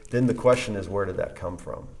 So then the question is, where did that come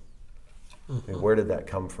from? Where did that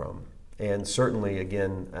come from? And certainly,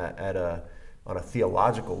 again, on a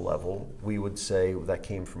theological level, we would say that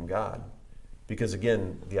came from God. Because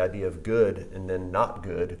again, the idea of good and then not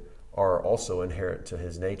good are also inherent to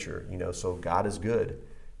his nature. So God is good.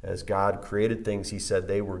 As God created things, he said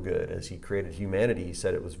they were good. As he created humanity, he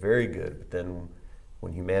said it was very good. But then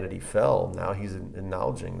when humanity fell, now he's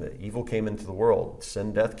acknowledging that evil came into the world,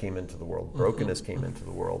 sin, death came into the world, brokenness came into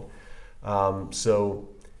the world. So,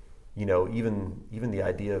 even the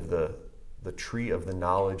idea of the tree of the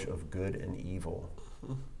knowledge of good and evil,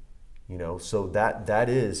 so that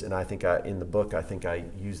is, and I think in the book, I think I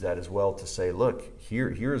use that as well to say, look,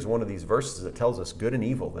 here is one of these verses that tells us good and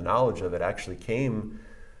evil. The knowledge of it actually came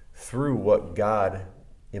through what God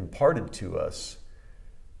imparted to us.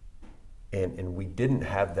 And we didn't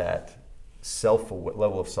have that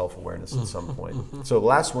level of self-awareness at some point. So the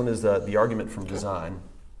last one is the argument from design.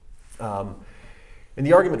 And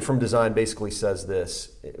the argument from design basically says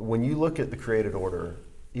this: when you look at the created order,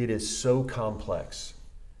 it is so complex,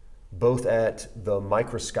 both at the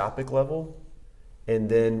microscopic level and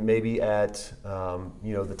then maybe at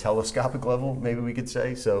the telescopic level, maybe we could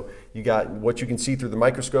say. So you got what you can see through the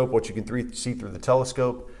microscope, what you can see through the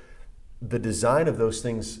telescope. The design of those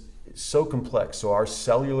things so complex. So our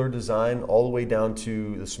cellular design, all the way down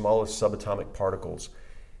to the smallest subatomic particles,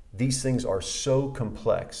 these things are so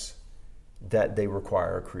complex that they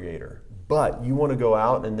require a creator. But you want to go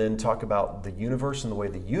out and then talk about the universe, and the way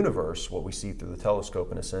the universe, what we see through the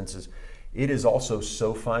telescope in a sense, is it is also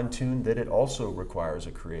so fine-tuned that it also requires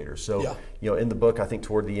a creator. So, in the book, I think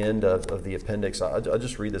toward the end of the appendix, I'll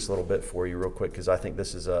just read this little bit for you real quick, because I think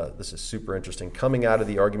this is super interesting. Coming out of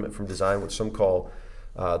the argument from design, which some call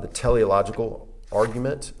the teleological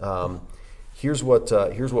argument. Here's what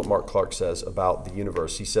Mark Clark says about the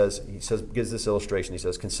universe. He says gives this illustration. He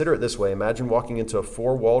says, consider it this way: imagine walking into a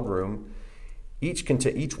 4-walled room,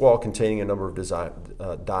 each wall containing a number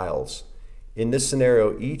of dials. In this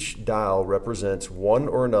scenario, each dial represents one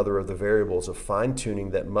or another of the variables of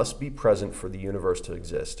fine-tuning that must be present for the universe to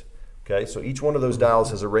exist. Okay, so each one of those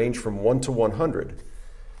dials has a range from 1 to 100.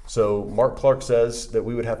 So Mark Clark says that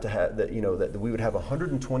we would have to have that we would have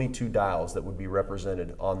 122 dials that would be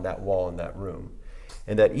represented on that wall in that room,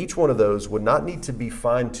 and that each one of those would not need to be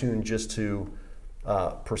fine-tuned just to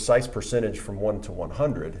precise percentage from 1 to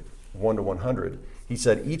 100. He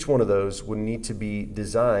said each one of those would need to be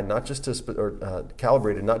designed not just to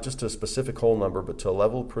calibrated not just to a specific whole number, but to a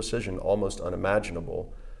level of precision almost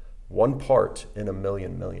unimaginable, 1 part in a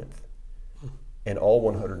million millionth. And all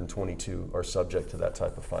 122 are subject to that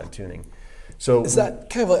type of fine-tuning. So is that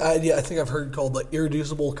kind of an idea I think I've heard called like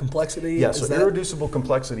irreducible complexity? Yeah, so irreducible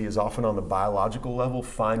complexity is often on the biological level.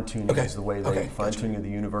 Fine-tuning is the way fine-tuning of the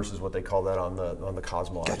universe is what they call that on the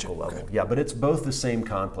cosmological level. Okay. Yeah, but it's both the same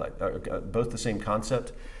concept.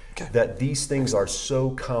 That these things are so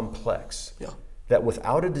complex that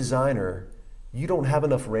without a designer, you don't have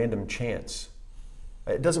enough random chance.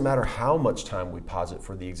 It doesn't matter how much time we posit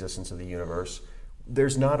for the existence of the universe.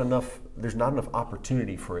 There's not enough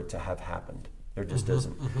opportunity for it to have happened. There just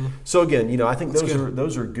isn't. So again, I think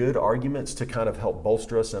those are good arguments to kind of help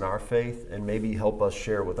bolster us in our faith and maybe help us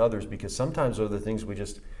share with others, because sometimes they're the things we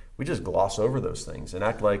just gloss over those things and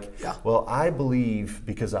act like, well, I believe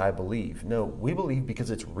because I believe. No, we believe because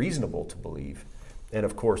it's reasonable to believe. And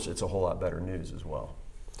of course, it's a whole lot better news as well.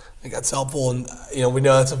 I think that's helpful, and we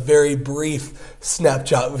know that's a very brief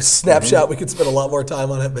snapshot. We could spend a lot more time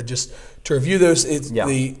on it, but just to review those, it's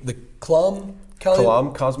the Kalam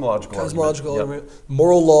cosmological argument,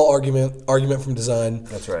 moral law argument from design.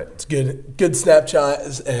 That's right. It's good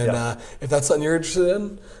snapshots, and if that's something you're interested in,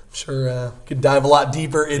 I'm sure we could dive a lot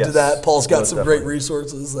deeper into that. Paul's got some great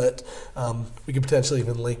resources that we could potentially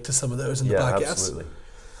even link to some of those in the podcast. Absolutely.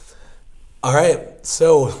 All right,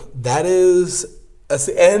 so that's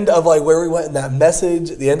the end of where we went in that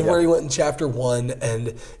message, the end of where we went in chapter 1,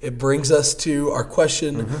 and it brings us to our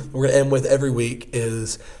question we're going to end with every week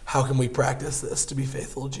is, how can we practice this to be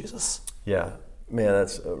faithful to Jesus? Yeah, man,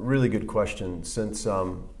 that's a really good question. Since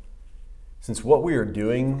what we are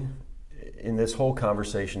doing in this whole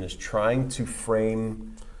conversation is trying to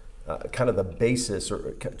frame kind of the basis,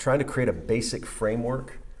 or trying to create a basic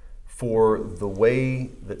framework for the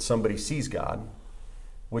way that somebody sees God,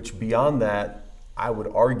 which beyond that, I would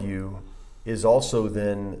argue, is also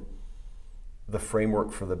then the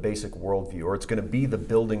framework for the basic worldview, or it's going to be the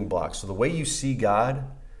building blocks. So the way you see God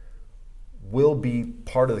will be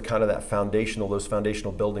part of those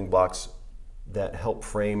foundational building blocks that help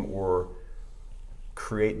frame or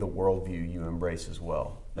create the worldview you embrace as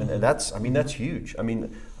well. And that's huge.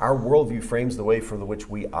 Our worldview frames the way for which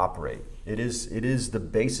we operate. It is the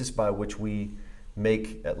basis by which we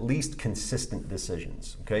make at least consistent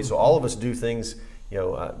decisions. Okay, so all of us do things.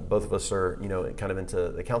 Both of us are kind of into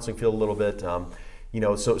the counseling field a little bit.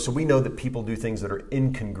 So we know that people do things that are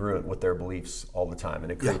incongruent with their beliefs all the time,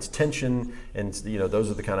 and it creates tension. And those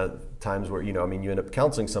are the kind of times where you end up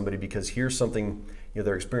counseling somebody because here's something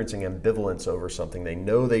they're experiencing ambivalence over something. They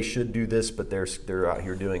know they should do this, but they're out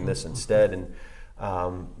here doing this instead. And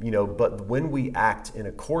but when we act in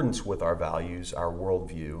accordance with our values, our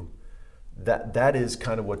worldview, that is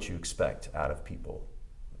kind of what you expect out of people.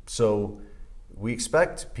 So we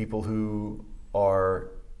expect people who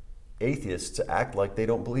are atheists to act like they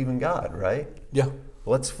don't believe in God, right? Yeah.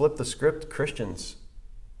 Let's flip the script. Christians,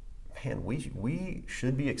 man, we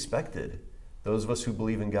should be expected, those of us who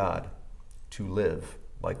believe in God, to live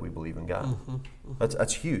like we believe in God.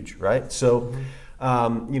 That's huge, right? So,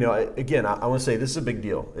 again, I want to say this is a big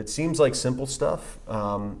deal. It seems like simple stuff,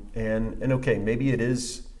 and okay, maybe it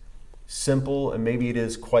is simple, and maybe it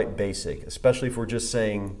is quite basic, especially if we're just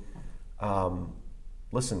saying,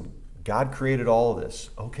 listen, God created all of this.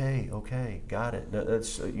 Okay, got it.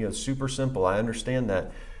 That's super simple. I understand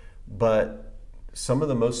that. But some of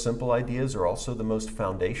the most simple ideas are also the most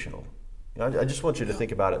foundational. I just want you to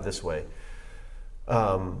think about it this way.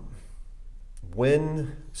 A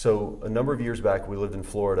number of years back, we lived in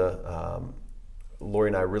Florida. Lori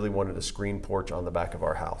and I really wanted a screen porch on the back of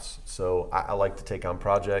our house. So I like to take on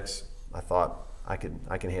projects. I thought I can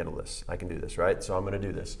handle this. I can do this, right? So I'm going to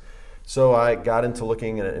do this. So I got into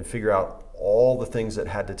looking and figure out all the things that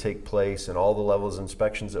had to take place and all the levels of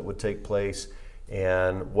inspections that would take place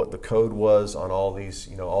and what the code was on all these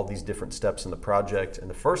different steps in the project. And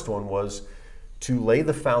the first one was to lay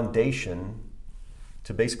the foundation,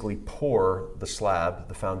 to basically pour the slab,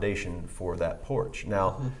 the foundation for that porch.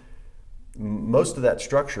 Now, most of that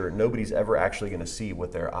structure, nobody's ever actually going to see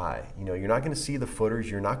with their eye. You're not going to see the footers.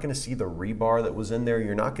 You're not going to see the rebar that was in there.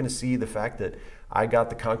 You're not going to see the fact that I got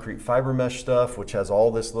the concrete fiber mesh stuff, which has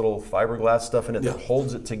all this little fiberglass stuff in it that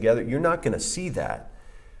holds it together. You're not going to see that.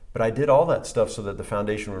 But I did all that stuff so that the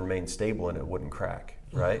foundation would remain stable and it wouldn't crack,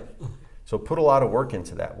 right? So put a lot of work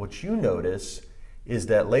into that. What you notice is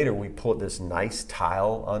that later we put this nice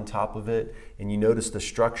tile on top of it, and you notice the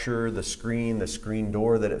structure, the screen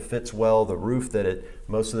door, that it fits well, the roof that it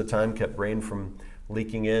most of the time kept rain from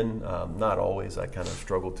leaking in. Not always. I kind of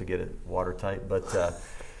struggled to get it watertight, but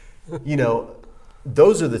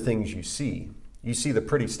those are the things you see. You see the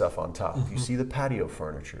pretty stuff on top. You see the patio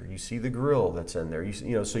furniture. You see the grill that's in there.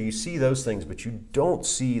 So you see those things, but you don't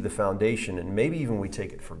see the foundation, and maybe even we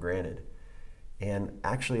take it for granted. And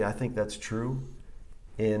actually, I think that's true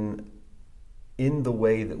in the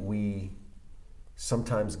way that we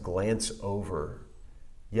sometimes glance over,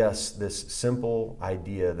 yes, this simple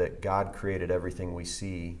idea that God created everything we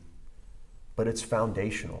see, but it's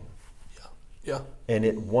foundational. Yeah. And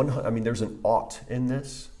there's an ought in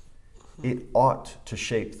this. It ought to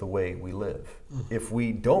shape the way we live. If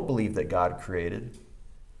we don't believe that God created,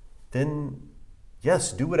 then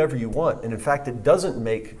yes, do whatever you want. And in fact, it doesn't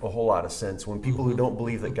make a whole lot of sense when people who don't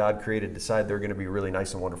believe that God created decide they're going to be really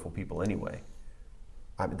nice and wonderful people anyway.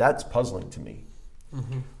 That's puzzling to me.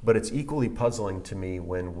 But it's equally puzzling to me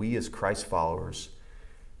when we as Christ followers,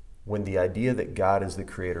 when the idea that God is the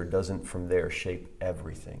creator doesn't from there shape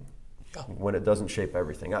everything. Yeah. When it doesn't shape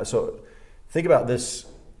everything. So think about this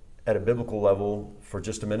at a biblical level for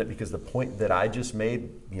just a minute, because the point that I just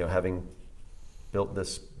made, having built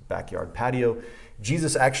this backyard patio,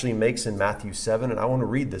 Jesus actually makes in Matthew 7, and I want to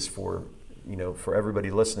read this for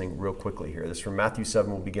everybody listening real quickly here. This is from Matthew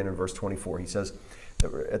 7, we'll begin in verse 24. He says,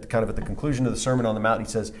 at the conclusion of the Sermon on the Mount, he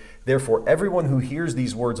says, "Therefore, everyone who hears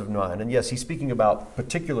these words of mine," and yes, he's speaking about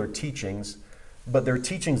particular teachings, but they're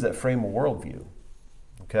teachings that frame a worldview.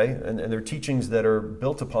 Okay, and they're teachings that are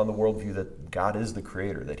built upon the worldview that God is the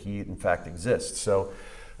creator, that he in fact exists. So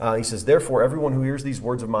he says, "Therefore, everyone who hears these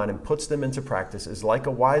words of mine and puts them into practice is like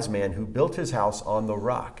a wise man who built his house on the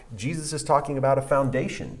rock." Jesus is talking about a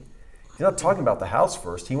foundation. He's not talking about the house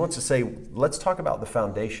first. He wants to say, let's talk about the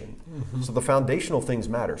foundation. So the foundational things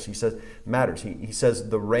matters. He says, He says,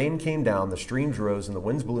 "The rain came down, the streams rose, and the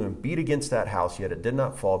winds blew and beat against that house, yet it did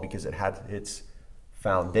not fall because it had its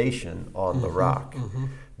foundation on the rock.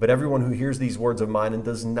 But everyone who hears these words of mine and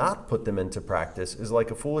does not put them into practice is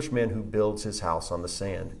like a foolish man who builds his house on the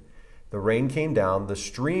sand. The rain came down, the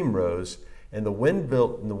stream rose, and the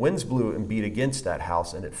winds blew and beat against that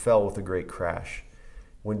house, and it fell with a great crash."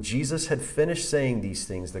 When Jesus had finished saying these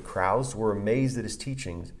things, the crowds were amazed at his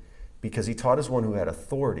teachings, because he taught as one who had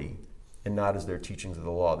authority and not as their teachings of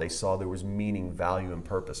the law. They saw there was meaning, value, and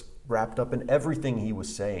purpose wrapped up in everything he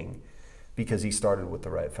was saying, because he started with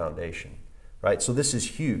the right foundation, right? So this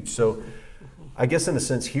is huge. So I guess in a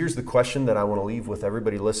sense, here's the question that I want to leave with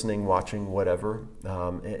everybody listening, watching, whatever.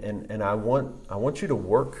 And I want you to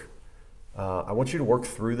work. I want you to work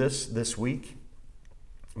through this week.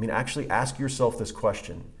 I mean, actually ask yourself this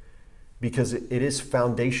question, because it is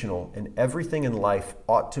foundational, and everything in life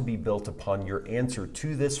ought to be built upon your answer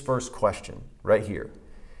to this first question right here.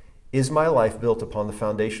 Is my life built upon the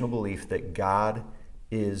foundational belief that God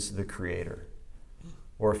is the creator?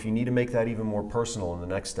 Or if you need to make that even more personal in the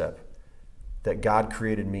next step, that God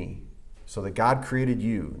created me, so that God created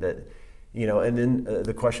you, that, and then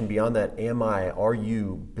the question beyond that, are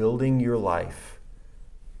you building your life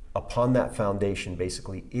upon that foundation?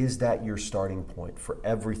 Basically, is that your starting point for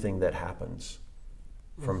everything that happens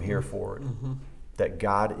from here forward? That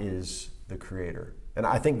God is the creator. And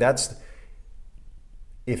I think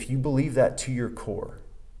if you believe that to your core,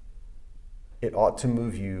 it ought to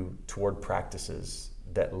move you toward practices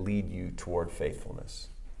that lead you toward faithfulness.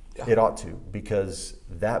 Yeah. It ought to, because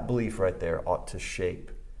that belief right there ought to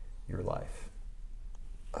shape your life.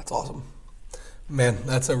 That's awesome. Man,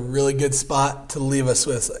 that's a really good spot to leave us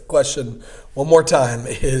with. A question one more time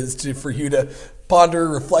is for you to ponder,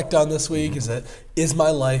 reflect on this week, is my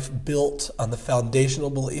life built on the foundational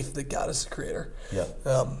belief that God is the creator? Yeah.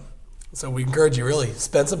 So we encourage you, really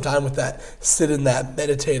spend some time with that, sit in that,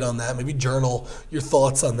 meditate on that, maybe journal your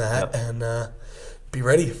thoughts on that, and be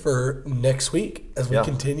ready for next week as we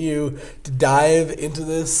continue to dive into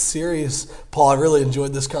this series. Paul, I really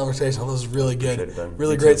enjoyed this conversation. It was really good.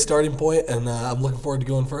 Really great starting point, and I'm looking forward to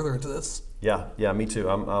going further into this. Yeah, me too.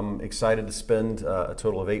 I'm excited to spend a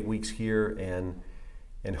total of 8 weeks here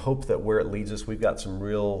and hope that where it leads us, we've got some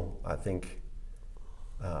real,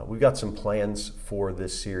 we've got some plans for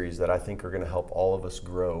this series that I think are going to help all of us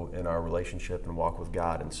grow in our relationship and walk with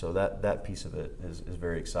God. And so that piece of it is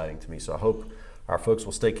very exciting to me. So I hope our folks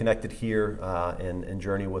will stay connected here and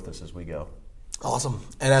journey with us as we go. Awesome.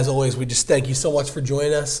 And as always, we just thank you so much for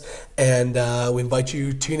joining us. And we invite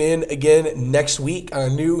you to tune in again next week, our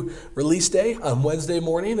new release day on Wednesday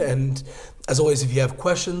morning. And as always, if you have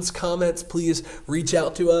questions, comments, please reach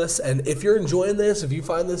out to us. And if you're enjoying this, if you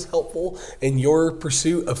find this helpful in your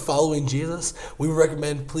pursuit of following Jesus, we would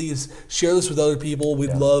recommend please share this with other people.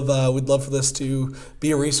 We'd love for this to be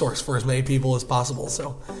a resource for as many people as possible.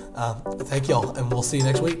 So thank y'all, and we'll see you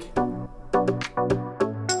next week.